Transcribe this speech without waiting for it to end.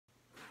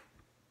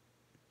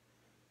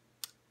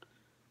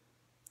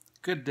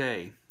Good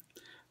day.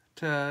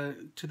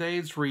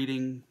 Today's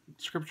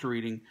scripture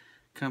reading,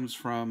 comes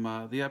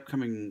from the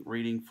upcoming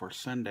reading for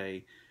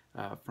Sunday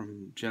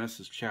from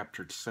Genesis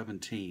chapter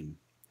 17.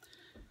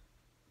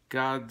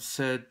 God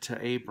said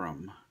to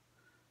Abram,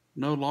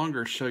 "No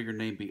longer shall your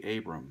name be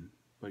Abram,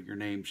 but your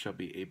name shall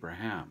be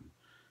Abraham,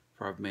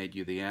 for I've made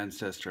you the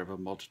ancestor of a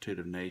multitude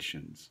of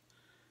nations."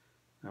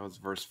 That was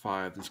verse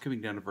 5. Then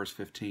skipping down to verse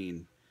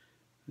 15.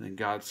 And then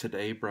God said to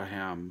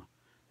Abraham,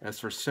 "As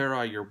for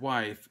Sarai your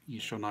wife, you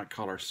shall not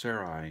call her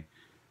Sarai,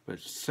 but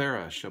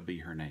Sarah shall be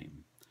her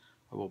name.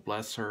 I will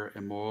bless her,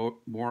 and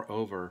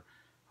moreover,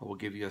 I will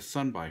give you a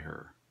son by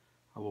her.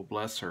 I will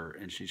bless her,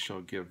 and she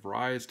shall give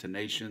rise to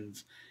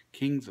nations.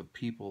 Kings of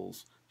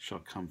peoples shall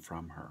come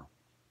from her."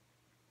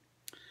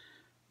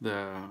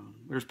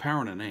 There's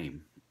power in a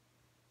name.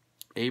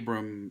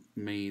 Abram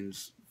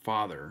means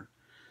father,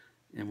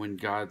 and when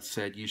God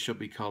said, "You shall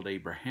be called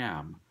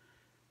Abraham,"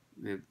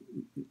 it,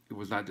 it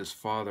was not just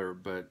father,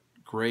 but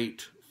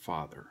great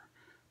father.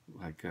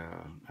 Like,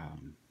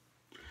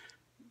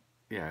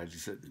 as you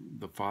said,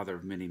 the father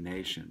of many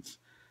nations.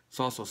 It's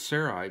also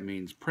Sarai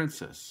means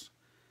princess.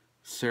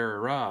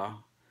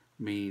 Sarah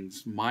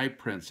means my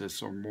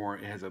princess, or more,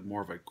 it has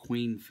more of a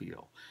queen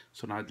feel.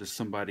 So not just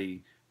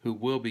somebody who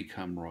will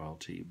become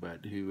royalty,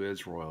 but who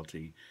is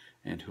royalty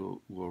and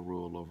who will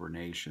rule over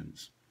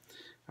nations.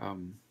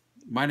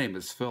 My name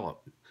is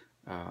Philip.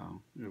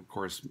 Of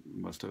course,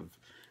 most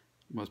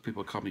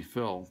people call me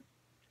Phil,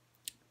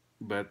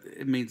 but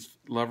it means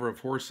lover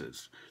of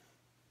horses.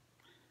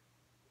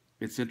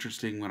 It's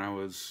interesting.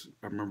 I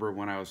remember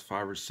when I was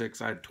 5 or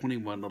 6, I had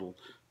 21 little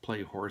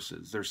play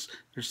horses. There's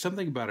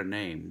something about a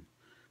name.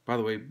 By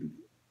the way,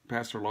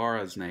 Pastor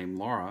Laura's name,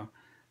 Laura,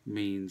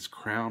 means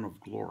crown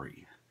of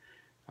glory.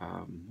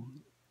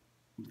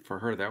 For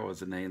her, that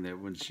was a name that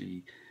when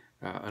she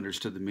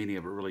understood the meaning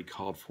of it, really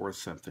called forth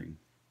something.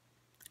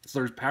 So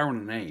there's power in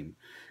a name.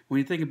 When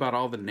you think about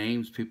all the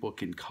names people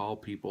can call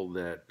people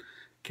that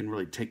can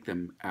really take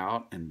them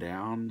out and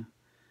down,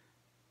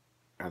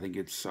 I think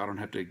I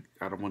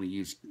don't want to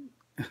use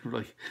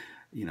really,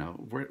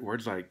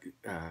 words like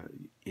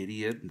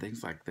idiot and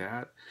things like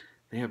that.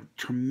 They have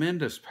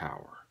tremendous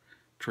power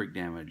to wreak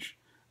damage.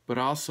 But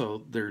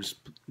also, there's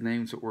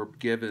names that we're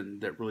given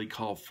that really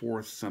call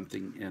forth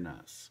something in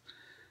us.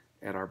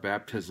 At our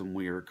baptism,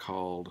 we are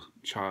called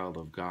child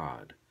of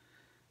God.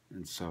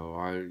 And so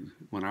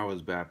when I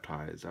was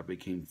baptized, I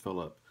became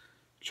Philip,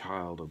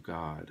 child of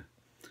God.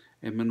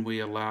 And when we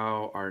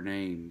allow our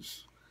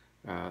names,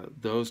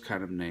 those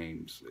kind of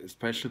names,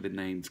 especially the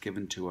names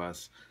given to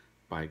us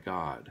by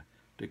God,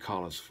 to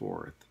call us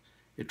forth,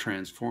 it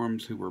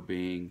transforms who we're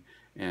being,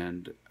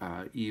 and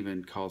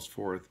even calls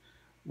forth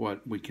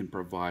what we can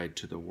provide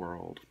to the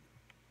world.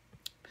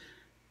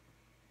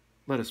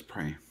 Let us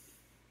pray.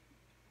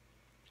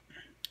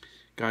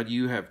 God,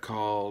 you have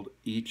called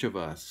each of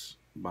us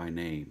by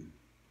name,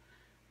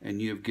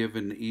 and you have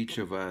given each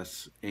of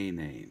us a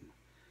name.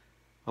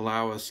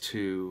 Allow us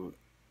to,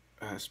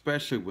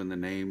 especially when the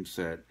names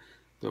that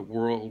the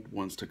world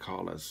wants to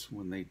call us,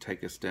 when they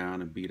take us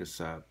down and beat us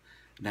up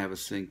and have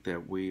us think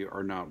that we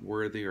are not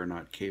worthy or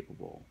not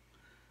capable,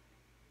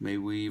 may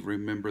we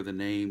remember the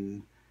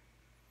name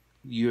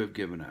you have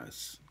given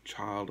us,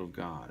 child of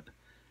God.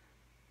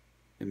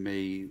 And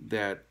may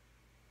that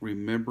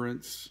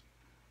remembrance,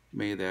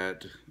 may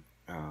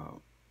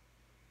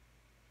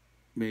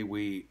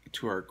we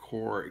to our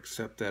core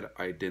accept that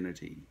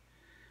identity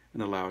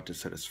and allow it to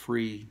set us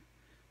free,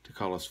 to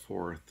call us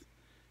forth,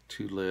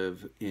 to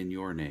live in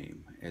your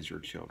name as your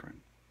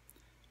children.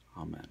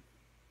 Amen.